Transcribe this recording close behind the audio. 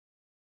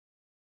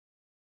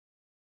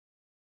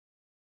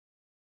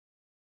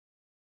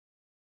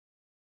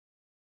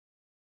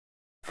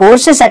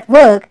Forces at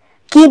work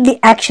keep the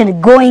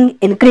action going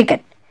in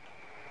cricket.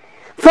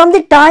 From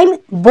the time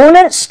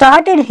bowler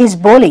started his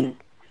bowling,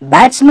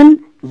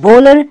 batsman,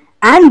 bowler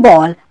and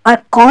ball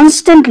are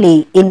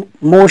constantly in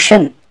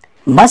motion.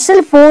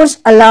 Muscle force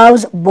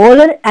allows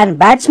bowler and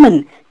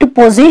batsman to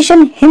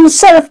position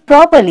himself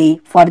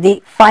properly for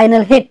the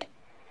final hit.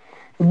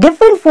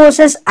 Different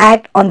forces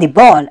act on the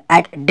ball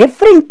at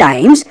different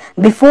times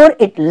before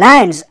it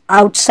lands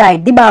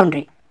outside the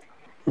boundary.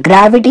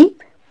 Gravity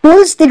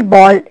pulls the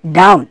ball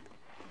down.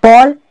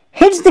 Ball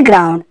hits the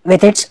ground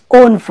with its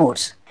own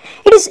force.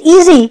 It is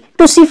easy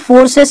to see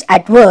forces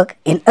at work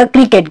in a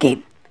cricket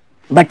game.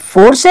 But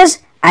forces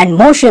and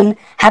motion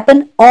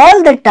happen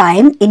all the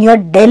time in your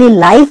daily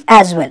life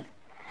as well.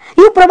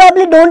 You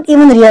probably don't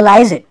even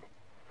realize it.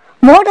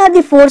 What are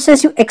the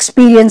forces you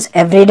experience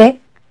every day?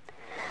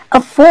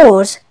 A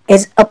force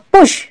is a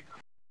push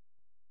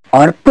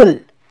or pull.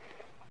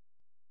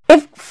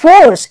 If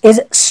force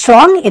is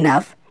strong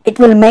enough, it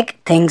will make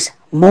things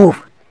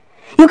move.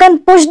 You can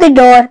push the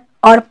door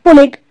or pull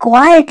it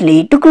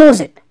quietly to close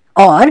it.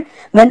 Or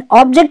when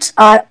objects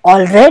are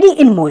already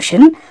in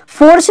motion,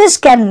 forces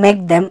can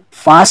make them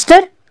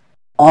faster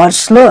or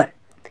slower.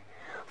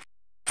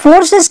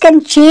 Forces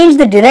can change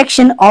the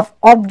direction of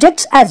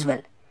objects as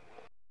well.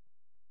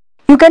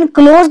 You can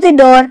close the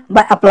door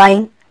by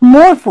applying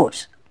more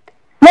force.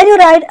 When you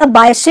ride a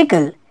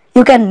bicycle,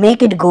 you can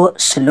make it go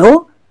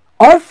slow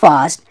or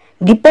fast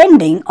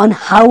depending on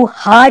how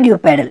hard you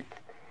pedal.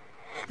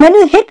 When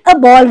you hit a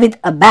ball with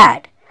a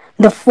bat,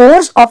 the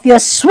force of your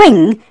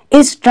swing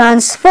is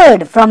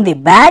transferred from the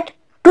bat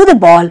to the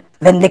ball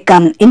when they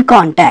come in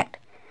contact.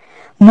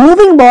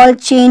 Moving ball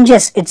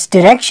changes its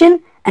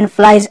direction and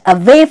flies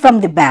away from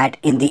the bat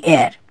in the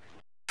air.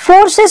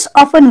 Forces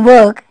often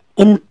work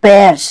in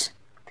pairs.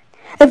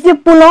 If you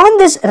pull on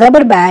this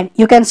rubber band,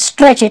 you can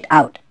stretch it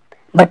out.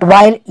 But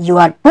while you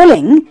are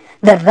pulling,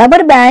 the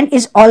rubber band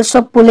is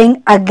also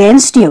pulling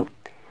against you.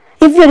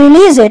 If you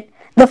release it,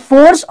 the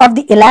force of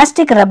the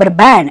elastic rubber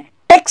band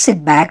takes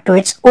it back to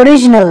its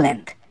original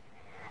length.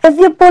 If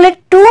you pull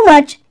it too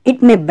much,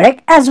 it may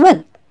break as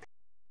well.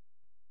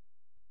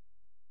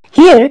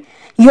 Here,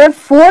 your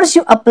force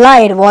you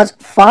applied was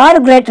far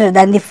greater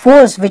than the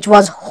force which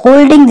was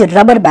holding the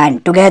rubber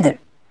band together.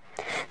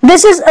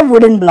 This is a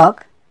wooden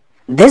block.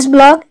 This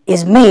block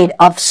is made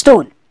of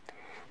stone.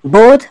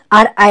 Both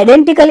are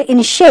identical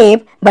in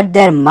shape, but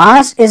their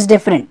mass is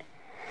different.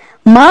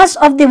 Mass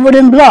of the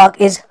wooden block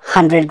is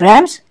 100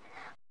 grams.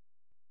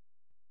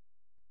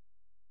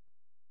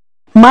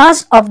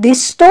 Mass of the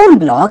stone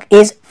block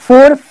is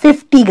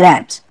 450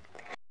 grams.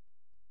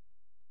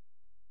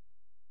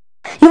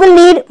 You will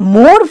need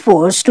more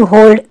force to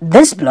hold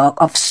this block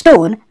of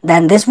stone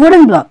than this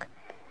wooden block.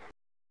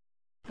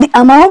 The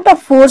amount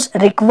of force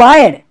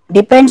required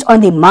depends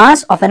on the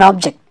mass of an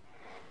object.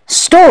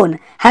 Stone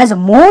has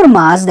more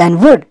mass than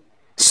wood,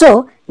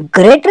 so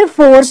greater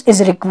force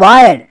is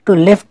required to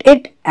lift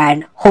it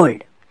and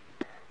hold.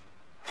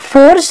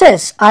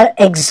 Forces are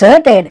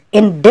exerted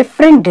in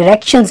different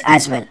directions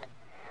as well.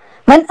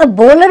 When a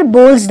bowler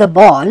bowls the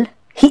ball,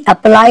 he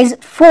applies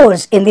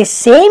force in the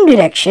same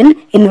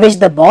direction in which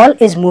the ball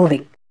is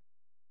moving.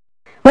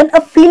 When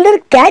a fielder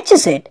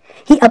catches it,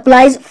 he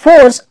applies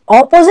force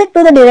opposite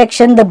to the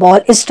direction the ball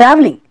is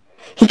traveling.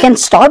 He can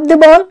stop the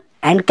ball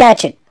and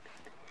catch it.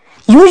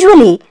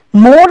 Usually,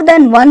 more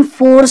than one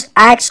force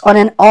acts on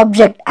an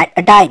object at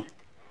a time.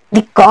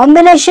 The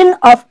combination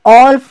of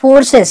all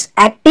forces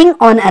acting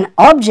on an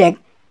object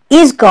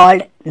is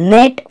called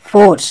net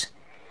force.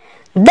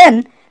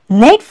 Then,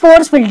 net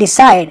force will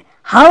decide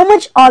how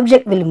much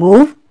object will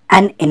move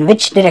and in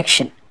which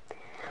direction.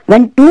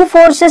 When two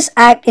forces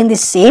act in the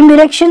same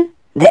direction,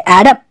 they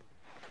add up.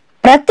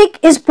 Pratik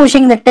is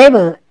pushing the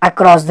table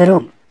across the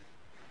room.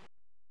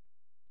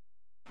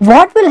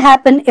 What will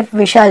happen if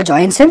Vishal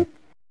joins him?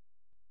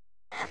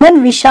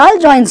 When Vishal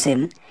joins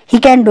him, he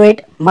can do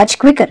it much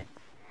quicker.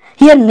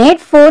 Here net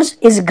force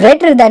is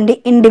greater than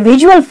the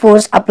individual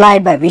force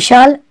applied by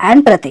Vishal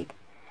and Pratik.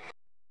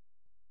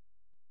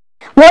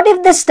 What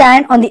if they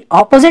stand on the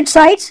opposite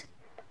sides?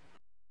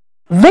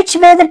 Which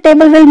way the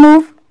table will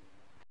move?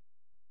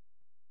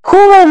 Who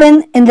will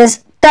win in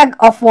this tug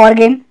of war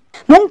game?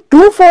 When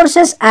two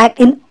forces act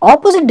in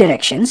opposite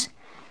directions,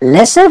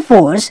 lesser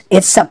force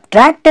is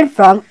subtracted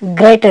from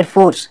greater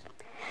force.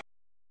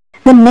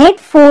 The net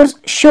force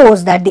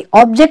shows that the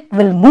object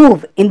will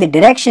move in the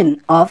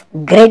direction of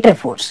greater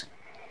force.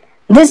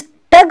 This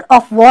tug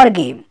of war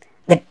game,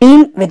 the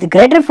team with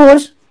greater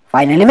force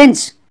finally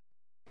wins.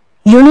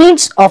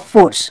 Units of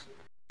force.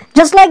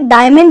 Just like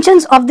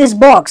dimensions of this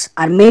box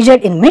are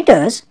measured in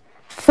meters,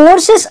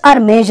 forces are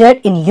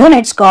measured in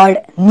units called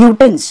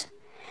newtons.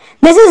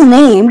 This is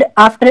named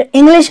after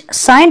English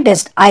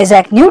scientist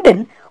Isaac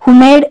Newton, who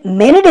made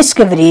many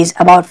discoveries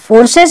about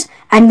forces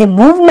and the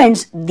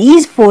movements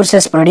these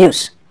forces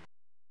produce.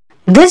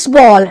 This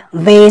ball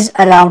weighs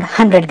around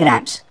 100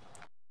 grams.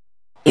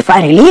 If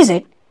I release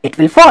it, it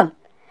will fall.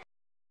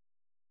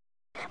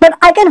 But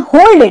I can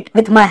hold it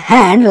with my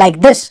hand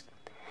like this.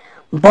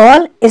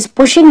 Ball is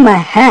pushing my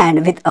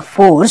hand with a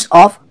force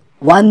of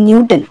 1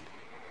 Newton.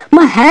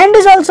 My hand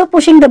is also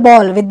pushing the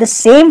ball with the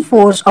same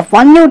force of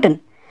 1 Newton,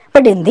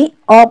 but in the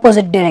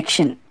opposite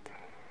direction.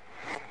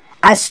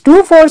 As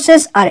two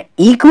forces are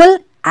equal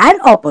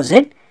and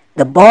opposite,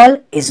 the ball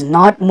is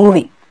not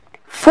moving.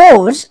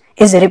 Force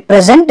is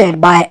represented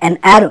by an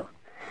arrow,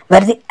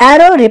 where the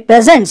arrow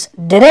represents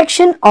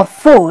direction of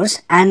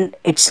force and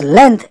its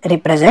length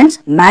represents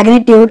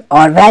magnitude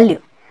or value.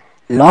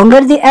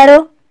 Longer the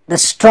arrow, the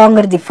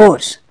stronger the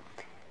force.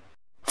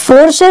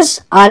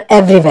 Forces are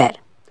everywhere.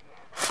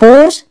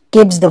 Force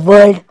keeps the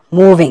world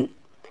moving.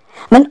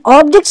 When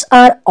objects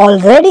are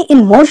already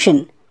in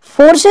motion,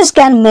 forces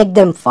can make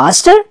them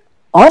faster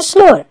or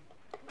slower.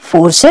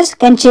 Forces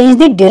can change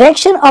the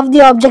direction of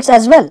the objects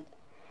as well.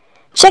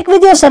 Check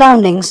with your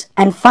surroundings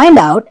and find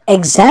out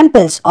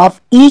examples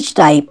of each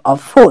type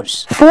of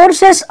force.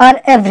 Forces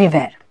are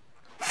everywhere.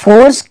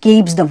 Force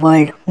keeps the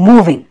world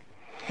moving.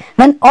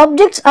 When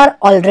objects are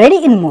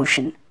already in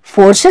motion,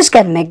 forces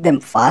can make them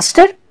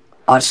faster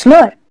or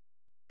slower.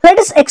 Let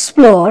us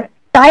explore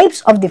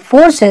types of the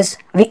forces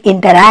we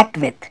interact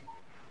with.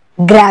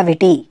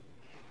 Gravity.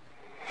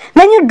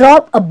 When you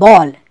drop a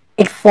ball,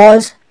 it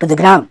falls to the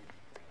ground.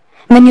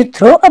 When you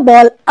throw a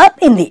ball up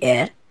in the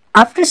air,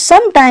 after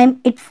some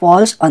time it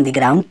falls on the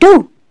ground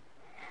too.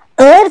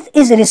 Earth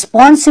is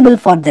responsible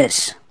for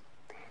this.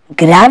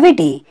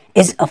 Gravity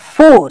is a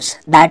force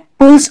that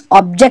pulls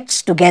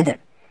objects together.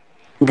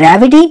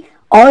 Gravity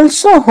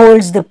also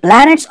holds the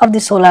planets of the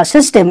solar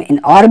system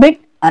in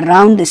orbit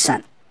around the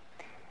sun.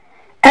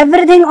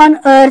 Everything on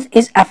Earth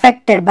is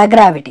affected by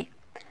gravity.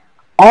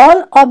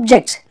 All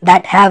objects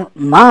that have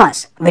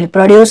mass will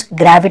produce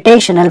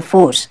gravitational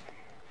force.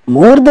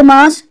 More the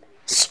mass,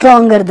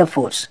 stronger the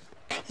force.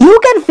 You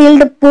can feel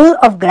the pull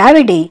of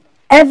gravity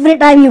every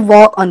time you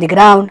walk on the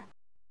ground,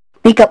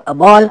 pick up a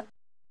ball,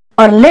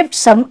 or lift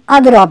some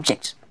other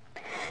objects.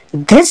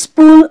 This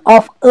pull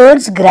of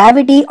Earth's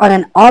gravity on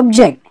an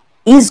object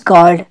is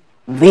called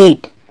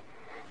weight.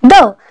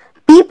 Though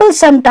people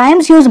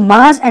sometimes use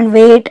mass and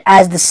weight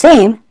as the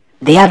same,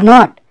 they are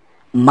not.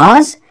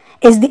 Mass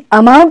is the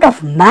amount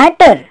of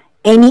matter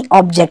any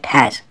object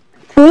has.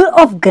 Pull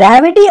of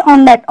gravity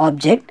on that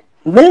object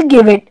will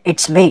give it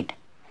its weight.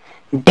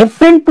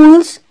 Different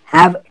pulls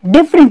have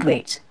different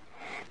weights.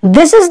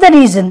 This is the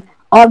reason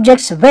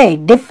objects weigh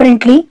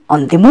differently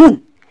on the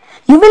moon.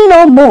 You will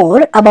know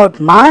more about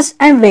mass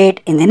and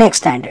weight in the next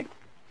standard.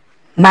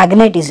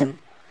 Magnetism.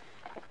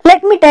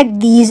 Let me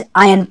take these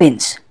iron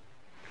pins.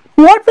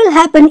 What will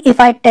happen if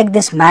I take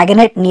this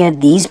magnet near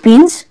these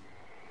pins?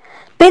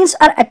 Pins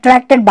are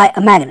attracted by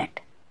a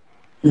magnet.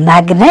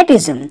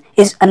 Magnetism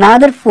is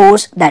another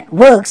force that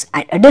works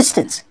at a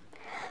distance.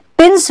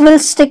 Pins will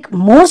stick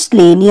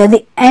mostly near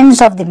the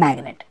ends of the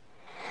magnet.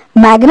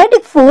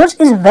 Magnetic force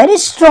is very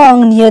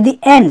strong near the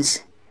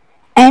ends.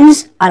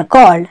 Ends are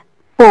called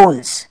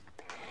poles.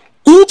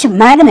 Each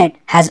magnet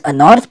has a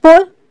north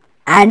pole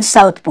and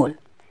south pole.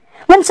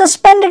 When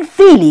suspended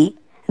freely,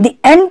 the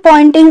end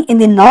pointing in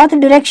the north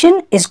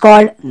direction is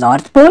called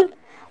north pole,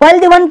 while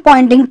the one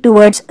pointing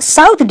towards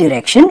south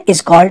direction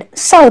is called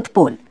south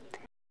pole.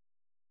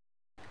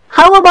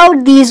 How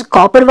about these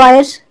copper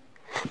wires?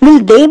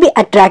 Will they be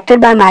attracted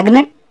by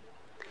magnet?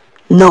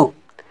 No.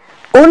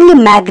 Only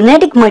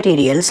magnetic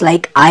materials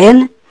like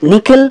iron,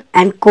 nickel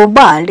and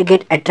cobalt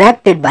get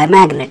attracted by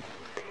magnet.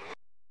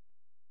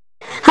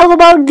 How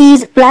about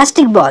these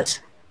plastic balls?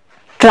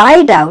 Try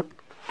it out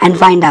and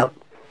find out.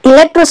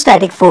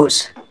 Electrostatic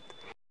force.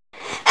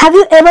 Have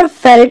you ever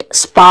felt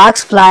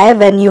sparks fly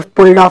when you've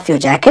pulled off your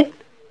jacket?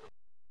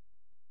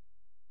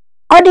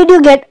 Or did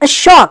you get a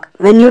shock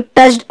when you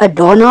touched a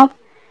doorknob?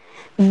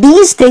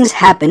 These things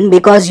happen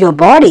because your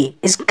body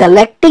is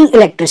collecting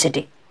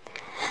electricity.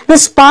 The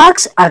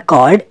sparks are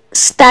called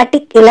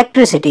static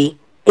electricity,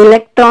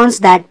 electrons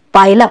that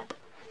pile up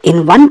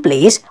in one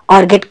place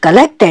or get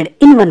collected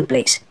in one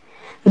place.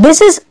 This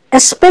is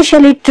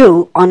especially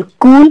true on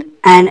cool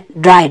and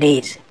dry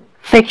days.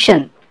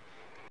 Friction.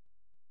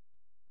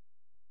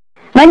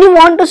 When you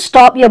want to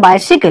stop your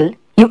bicycle,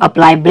 you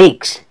apply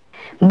brakes.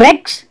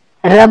 Brakes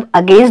rub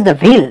against the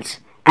wheels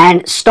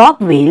and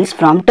stop wheels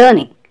from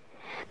turning.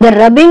 The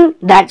rubbing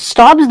that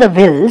stops the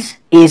wheels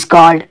is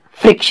called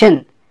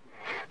friction.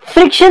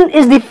 Friction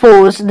is the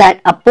force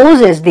that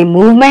opposes the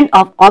movement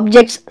of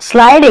objects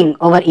sliding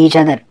over each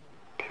other.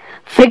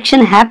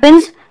 Friction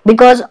happens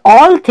because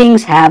all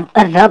things have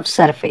a rough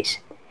surface.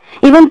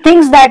 Even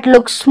things that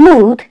look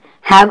smooth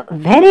have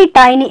very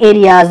tiny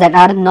areas that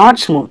are not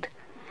smooth.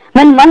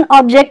 When one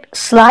object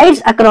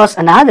slides across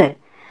another,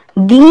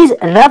 these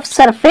rough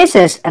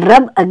surfaces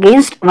rub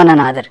against one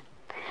another.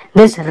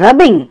 This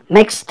rubbing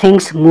makes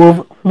things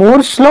move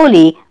more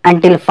slowly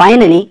until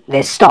finally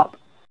they stop.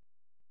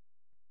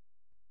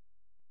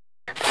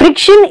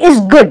 Friction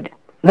is good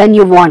when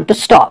you want to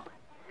stop.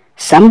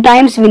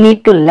 Sometimes we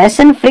need to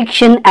lessen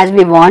friction as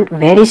we want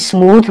very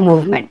smooth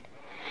movement.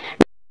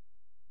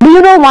 Do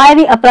you know why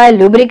we apply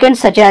lubricants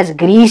such as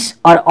grease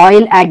or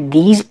oil at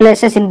these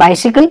places in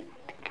bicycle?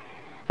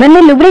 When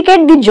we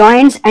lubricate the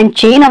joints and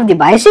chain of the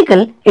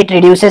bicycle, it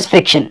reduces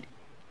friction.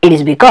 It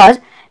is because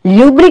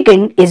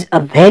lubricant is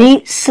a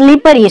very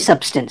slippery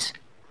substance.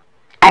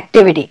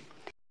 Activity.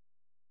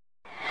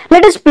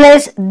 Let us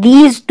place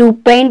these two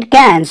paint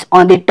cans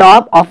on the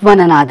top of one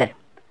another.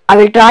 I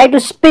will try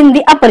to spin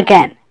the upper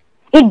can.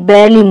 It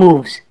barely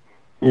moves.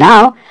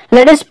 Now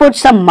let us put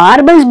some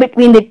marbles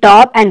between the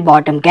top and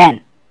bottom can.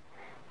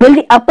 Will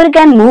the upper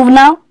can move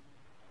now?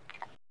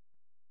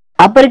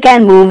 Upper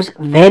can moves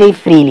very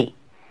freely.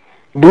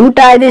 Do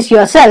try this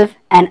yourself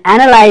and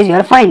analyze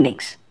your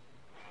findings.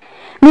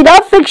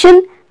 Without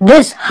friction,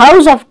 this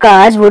house of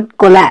cards would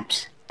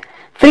collapse.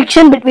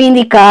 Friction between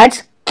the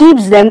cards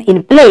keeps them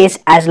in place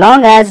as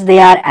long as they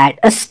are at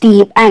a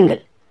steep angle.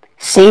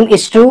 Same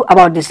is true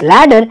about this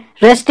ladder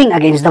resting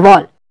against the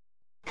wall.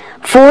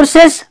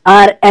 Forces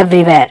are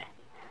everywhere.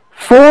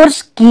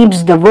 Force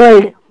keeps the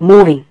world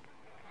moving.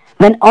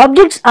 When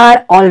objects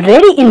are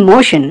already in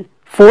motion,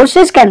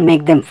 forces can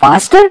make them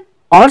faster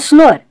or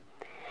slower.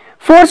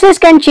 Forces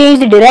can change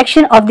the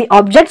direction of the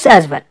objects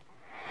as well.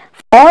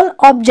 All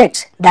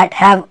objects that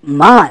have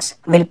mass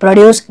will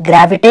produce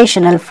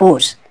gravitational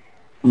force.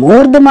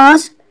 More the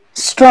mass,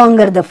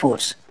 stronger the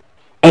force.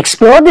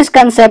 Explore this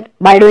concept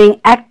by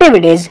doing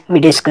activities we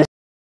discussed.